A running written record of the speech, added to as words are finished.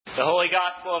The Holy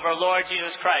Gospel of our Lord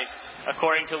Jesus Christ,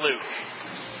 according to Luke.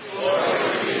 Glory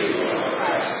to you, O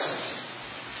Christ.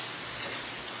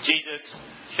 Jesus,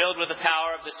 filled with the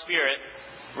power of the Spirit,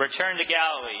 returned to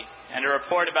Galilee, and a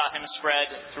report about him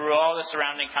spread through all the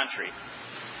surrounding country.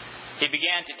 He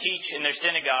began to teach in their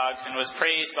synagogues and was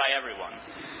praised by everyone.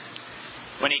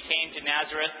 When he came to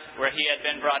Nazareth, where he had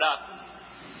been brought up,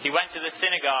 he went to the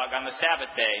synagogue on the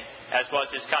Sabbath day, as was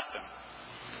his custom.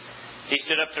 He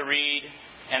stood up to read,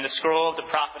 and the scroll of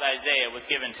the prophet Isaiah was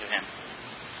given to him.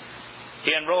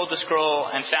 He unrolled the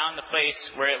scroll and found the place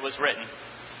where it was written,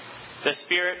 "The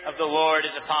Spirit of the Lord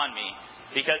is upon me,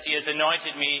 because he has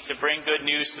anointed me to bring good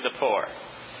news to the poor.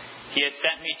 He has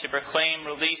sent me to proclaim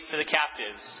release to the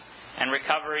captives and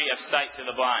recovery of sight to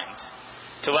the blind,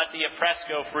 to let the oppressed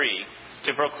go free,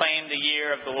 to proclaim the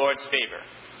year of the Lord's favor."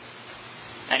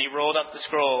 And he rolled up the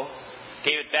scroll,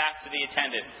 gave it back to the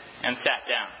attendant, and sat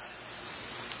down.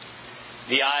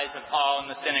 The eyes of all in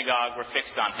the synagogue were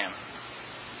fixed on him.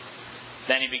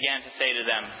 Then he began to say to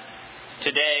them,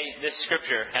 "Today this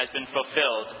scripture has been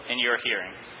fulfilled in your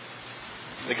hearing."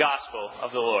 The Gospel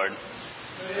of the Lord.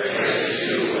 Praise to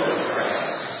you, O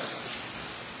Christ.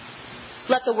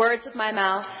 Let the words of my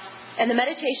mouth and the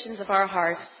meditations of our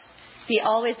hearts be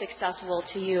always acceptable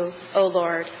to you, O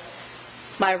Lord,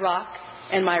 my rock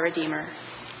and my Redeemer.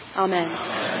 Amen.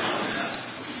 Amen.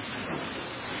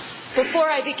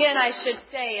 Before I begin, I should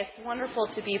say it's wonderful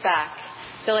to be back.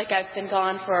 I feel like I've been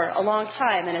gone for a long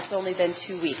time, and it's only been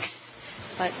 2 weeks.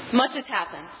 But much has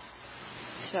happened.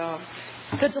 So,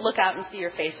 good to look out and see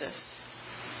your faces.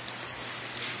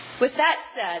 With that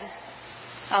said,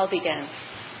 I'll begin.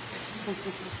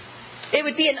 It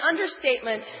would be an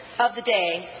understatement of the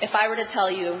day if I were to tell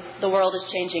you the world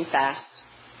is changing fast.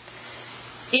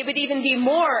 It would even be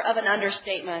more of an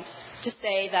understatement to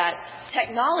say that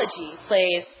technology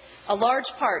plays a large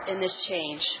part in this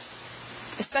change,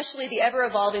 especially the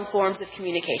ever-evolving forms of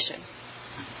communication.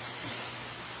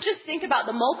 Just think about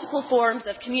the multiple forms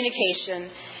of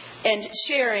communication and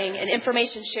sharing and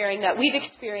information sharing that we've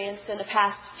experienced in the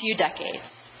past few decades.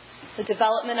 The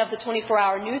development of the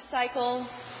 24-hour news cycle,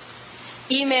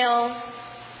 email,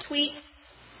 tweets,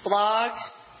 blogs,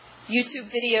 YouTube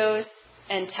videos,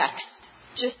 and text,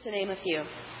 just to name a few.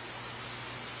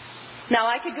 Now,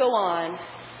 I could go on,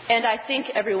 and I think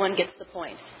everyone gets the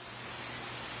point.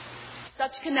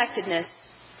 Such connectedness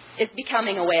is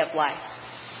becoming a way of life.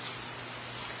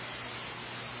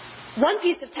 One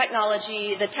piece of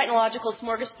technology, the technological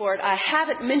smorgasbord, I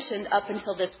haven't mentioned up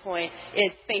until this point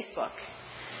is Facebook.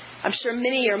 I'm sure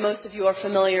many or most of you are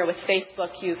familiar with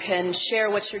Facebook. You can share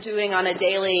what you're doing on a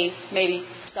daily, maybe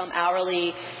some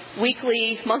hourly,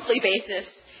 weekly, monthly basis.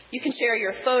 You can share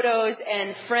your photos,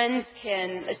 and friends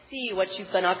can see what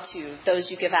you've been up to, those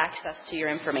you give access to your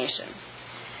information.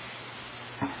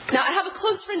 Now, I have a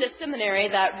close friend at seminary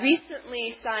that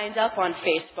recently signed up on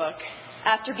Facebook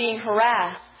after being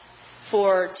harassed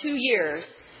for 2 years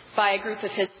by a group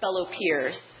of his fellow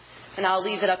peers. And I'll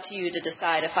leave it up to you to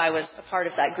decide if I was a part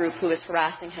of that group who was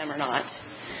harassing him or not.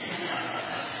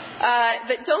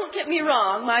 But don't get me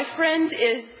wrong, my friend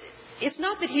it's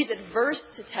not that he's adverse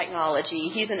to technology.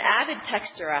 He's an avid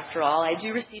texter, after all. I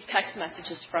do receive text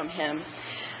messages from him.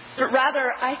 But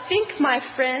rather, I think my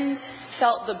friend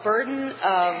felt the burden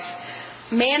of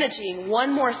managing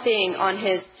one more thing on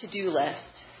his to-do list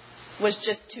was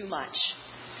just too much.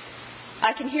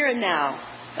 I can hear him now.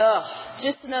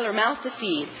 Just another mouth to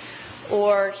feed.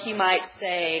 Or he might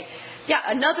say, yeah,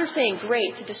 another thing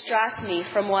great to distract me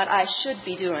from what I should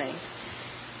be doing.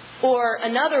 Or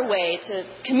another way to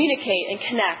communicate and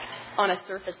connect on a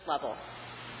surface level.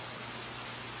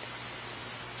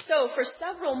 So for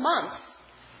several months,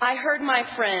 I heard my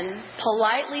friend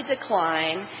politely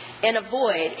decline and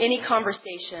avoid any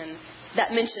conversation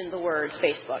that mentioned the word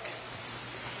Facebook.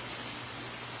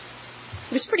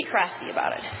 He was pretty crafty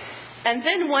about it. And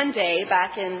then one day,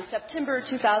 back in September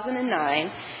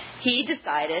 2009, he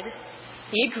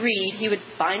agreed he would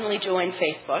finally join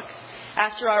Facebook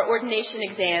after our ordination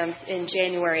exams in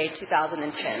January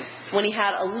 2010, when he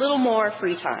had a little more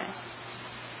free time.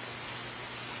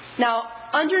 Now,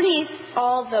 underneath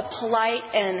all the polite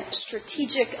and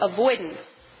strategic avoidance,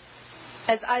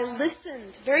 as I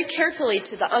listened very carefully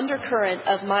to the undercurrent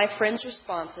of my friend's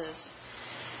responses,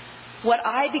 what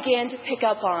I began to pick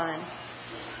up on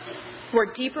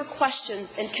were deeper questions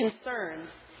and concerns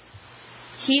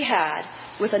he had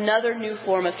with another new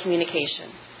form of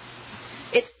communication.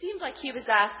 It seemed like he was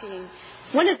asking,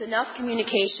 when is enough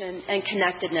communication and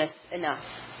connectedness enough?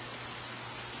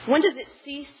 When does it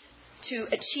cease to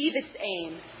achieve its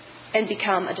aim and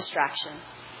become a distraction?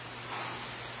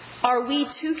 Are we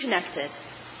too connected?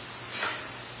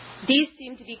 These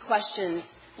seem to be questions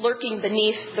lurking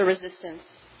beneath the resistance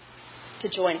to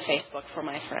join Facebook for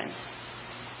my friend.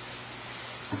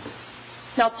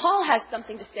 Now, Paul has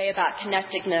something to say about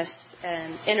connectedness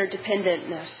and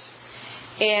interdependentness.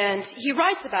 And he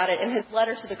writes about it in his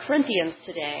letter to the Corinthians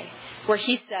today, where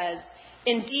he says,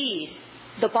 "Indeed,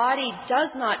 the body does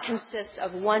not consist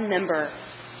of one member,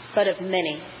 but of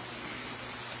many."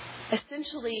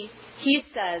 Essentially, he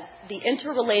says the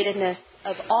interrelatedness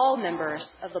of all members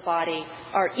of the body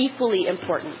are equally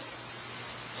important.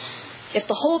 If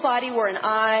the whole body were an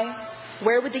eye,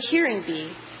 where would the hearing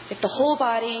be? If the whole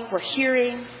body were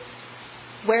hearing,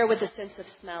 where would the sense of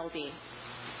smell be?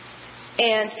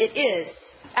 And it is,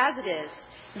 as it is,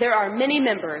 there are many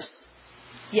members,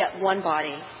 yet one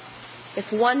body.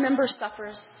 If one member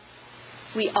suffers,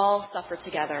 we all suffer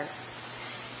together.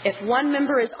 If one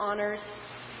member is honored,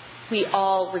 we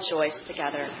all rejoice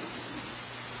together.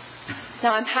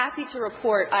 Now, I'm happy to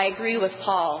report I agree with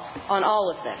Paul on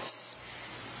all of this.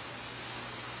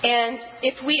 And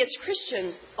if we as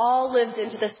Christians all lived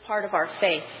into this part of our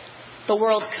faith, the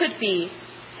world could be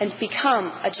and become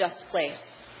a just place.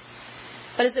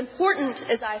 But as important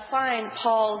as I find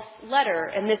Paul's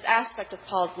letter and this aspect of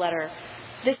Paul's letter,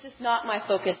 this is not my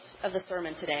focus of the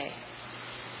sermon today.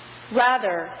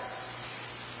 Rather,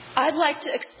 I'd like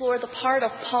to explore the part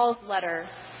of Paul's letter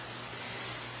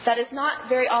that is not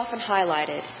very often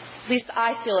highlighted. At least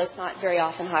I feel it's not very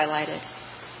often highlighted.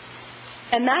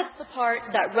 And that's the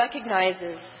part that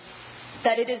recognizes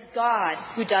that it is God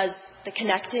who does the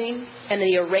connecting and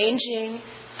the arranging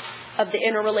of the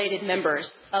interrelated members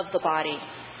of the body.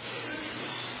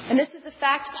 And this is a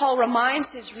fact Paul reminds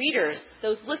his readers,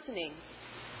 those listening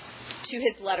to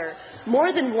his letter,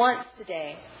 more than once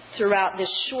today throughout this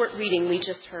short reading we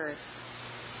just heard.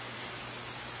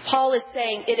 Paul is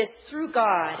saying it is through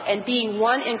God and being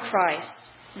one in Christ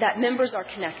that members are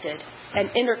connected and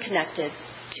interconnected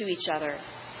to each other.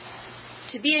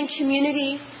 To be in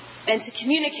community and to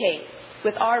communicate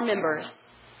with our members,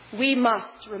 we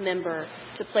must remember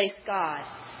to place God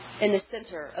in the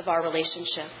center of our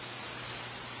relationship.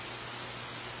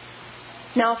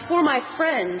 Now, for my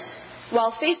friend,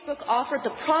 while Facebook offered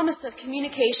the promise of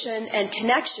communication and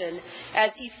connection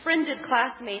as he friended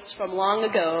classmates from long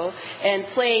ago and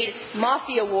played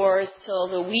Mafia Wars till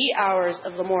the wee hours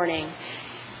of the morning,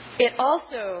 it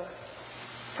also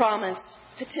promised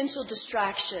potential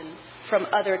distraction from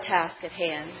other tasks at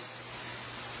hand,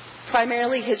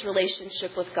 primarily his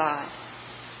relationship with God.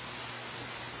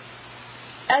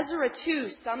 Ezra too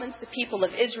summons the people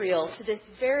of Israel to this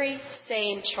very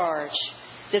same charge,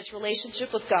 this relationship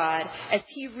with God, as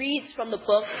he reads from the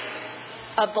book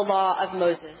of the law of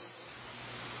Moses.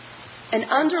 And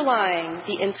underlying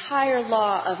the entire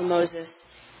law of Moses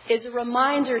is a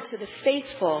reminder to the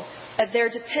faithful of their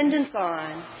dependence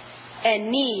on and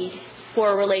need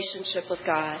for a relationship with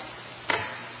God.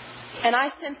 And I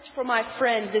sensed for my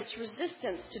friend this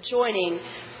resistance to joining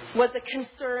was a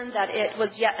concern that it was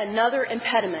yet another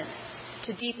impediment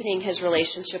to deepening his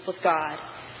relationship with God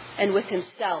and with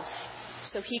himself,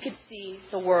 so he could see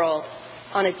the world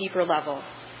on a deeper level.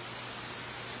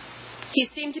 He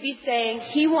seemed to be saying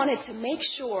he wanted to make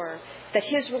sure that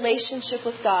his relationship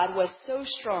with God was so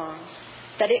strong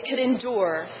that it could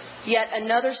endure yet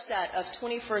another set of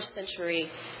 21st century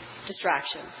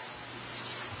distractions.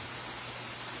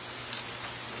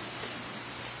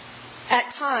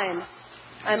 At times,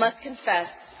 I must confess,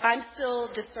 I'm still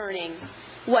discerning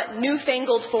what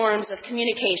newfangled forms of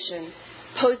communication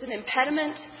pose an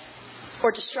impediment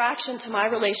or distraction to my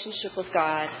relationship with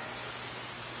God,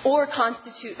 or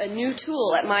constitute a new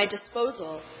tool at my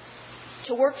disposal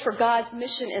to work for God's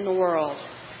mission in the world.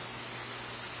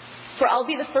 For I'll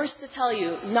be the first to tell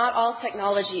you, not all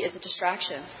technology is a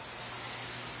distraction.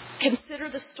 Consider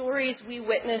the stories we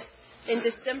witnessed in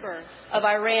December of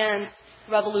Iran's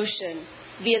revolution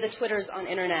via the Twitters on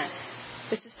internet.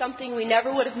 This is something we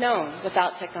never would have known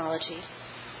without technology.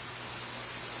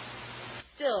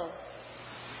 Still,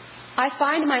 I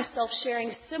find myself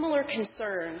sharing similar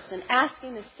concerns and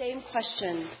asking the same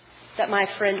questions that my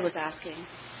friend was asking.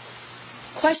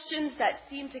 Questions that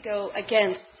seem to go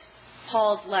against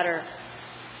Paul's letter.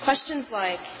 Questions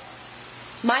like,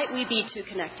 might we be too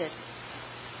connected?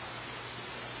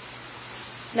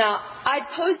 Now, I'd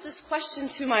pose this question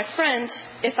to my friend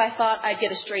if I thought I'd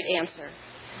get a straight answer,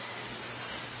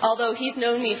 although he's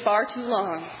known me far too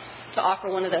long to offer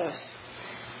one of those.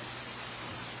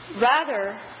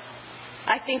 Rather,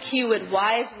 I think he would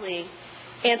wisely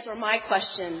answer my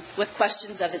question with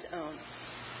questions of his own.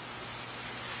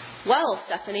 Well,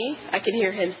 Stephanie, I can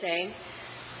hear him saying,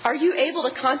 are you able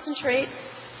to concentrate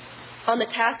on the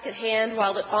task at hand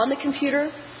while on the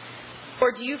computer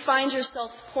Or do you find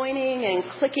yourself pointing and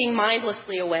clicking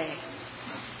mindlessly away?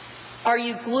 Are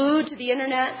you glued to the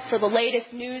internet for the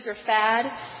latest news or fad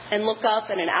and look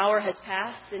up and an hour has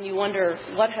passed and you wonder,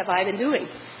 what have I been doing?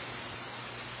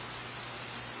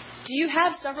 Do you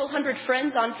have several hundred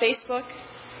friends on Facebook,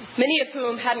 many of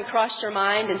whom hadn't crossed your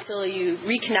mind until you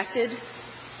reconnected?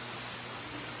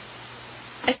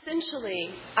 Essentially,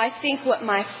 I think what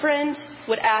my friend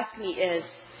would ask me is,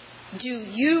 do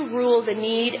you rule the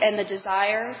need and the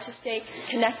desire to stay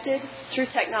connected through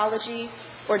technology,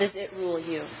 or does it rule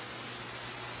you?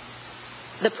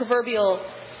 The proverbial,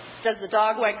 does the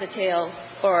dog wag the tail,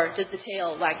 or does the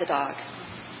tail wag the dog?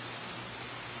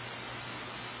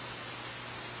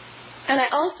 And I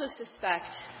also suspect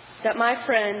that my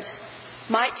friend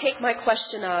might take my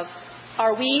question of,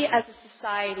 are we as a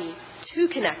society too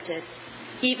connected,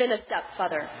 even a step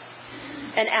further,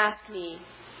 and ask me,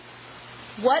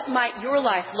 what might your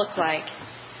life look like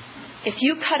if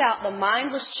you cut out the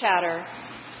mindless chatter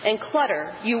and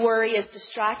clutter you worry is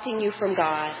distracting you from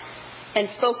God, and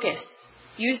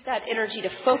use that energy to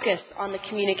focus on the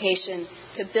communication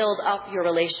to build up your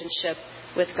relationship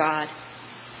with God,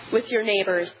 with your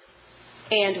neighbors,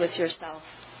 and with yourself?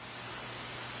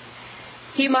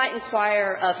 He might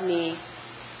inquire of me,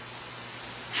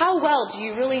 how well do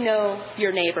you really know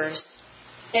your neighbors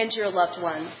and your loved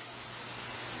ones?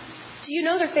 Do you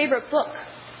know their favorite book?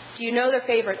 Do you know their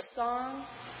favorite song?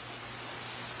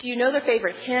 Do you know their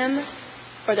favorite hymn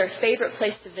or their favorite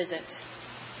place to visit?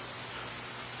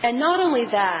 And not only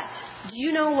that, do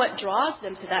you know what draws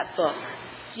them to that book?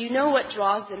 Do you know what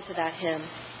draws them to that hymn?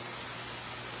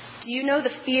 Do you know the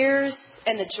fears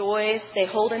and the joys they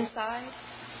hold inside?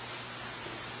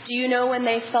 Do you know when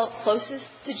they felt closest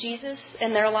to Jesus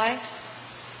in their life?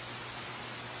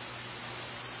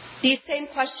 These same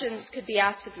questions could be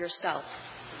asked of yourself.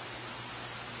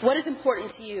 What is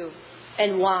important to you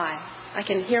and why? I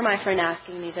can hear my friend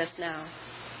asking me this now.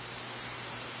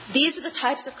 These are the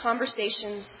types of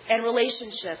conversations and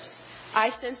relationships I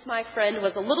sense my friend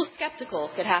was a little skeptical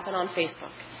could happen on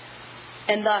Facebook,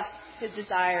 and thus his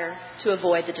desire to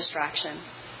avoid the distraction.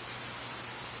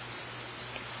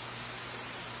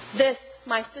 This,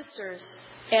 my sisters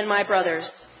and my brothers,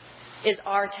 is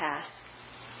our task.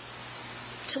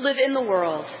 To live in the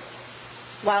world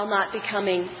while not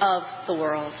becoming of the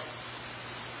world.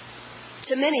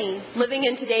 To many, living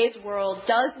in today's world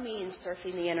does mean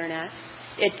surfing the internet.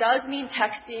 It does mean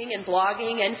texting and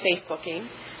blogging and Facebooking,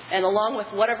 and along with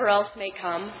whatever else may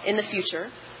come in the future.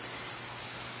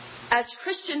 As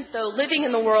Christians, though, living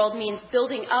in the world means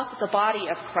building up the body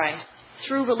of Christ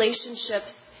through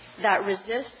relationships that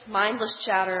resist mindless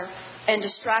chatter and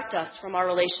distract us from our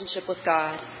relationship with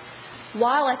God,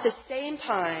 while at the same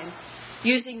time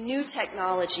using new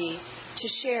technology to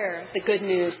share the good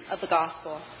news of the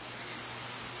gospel.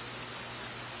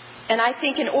 And I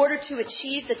think in order to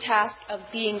achieve the task of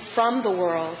being from the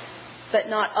world, but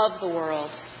not of the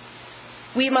world,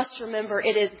 we must remember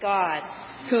it is God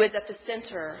who is at the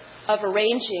center of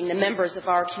arranging the members of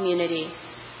our community,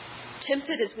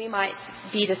 tempted as we might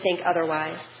be to think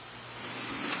otherwise.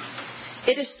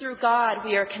 It is through God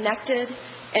we are connected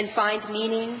and find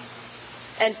meaning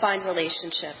and find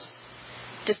relationships,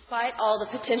 despite all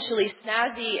the potentially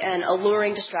snazzy and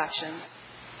alluring distractions.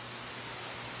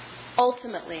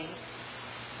 Ultimately,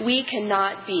 we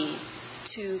cannot be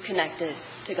too connected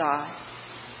to God.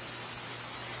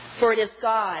 For it is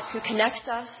God who connects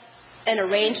us and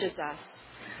arranges us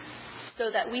so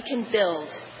that we can build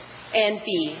and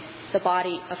be the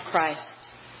body of Christ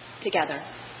together.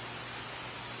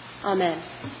 Amen.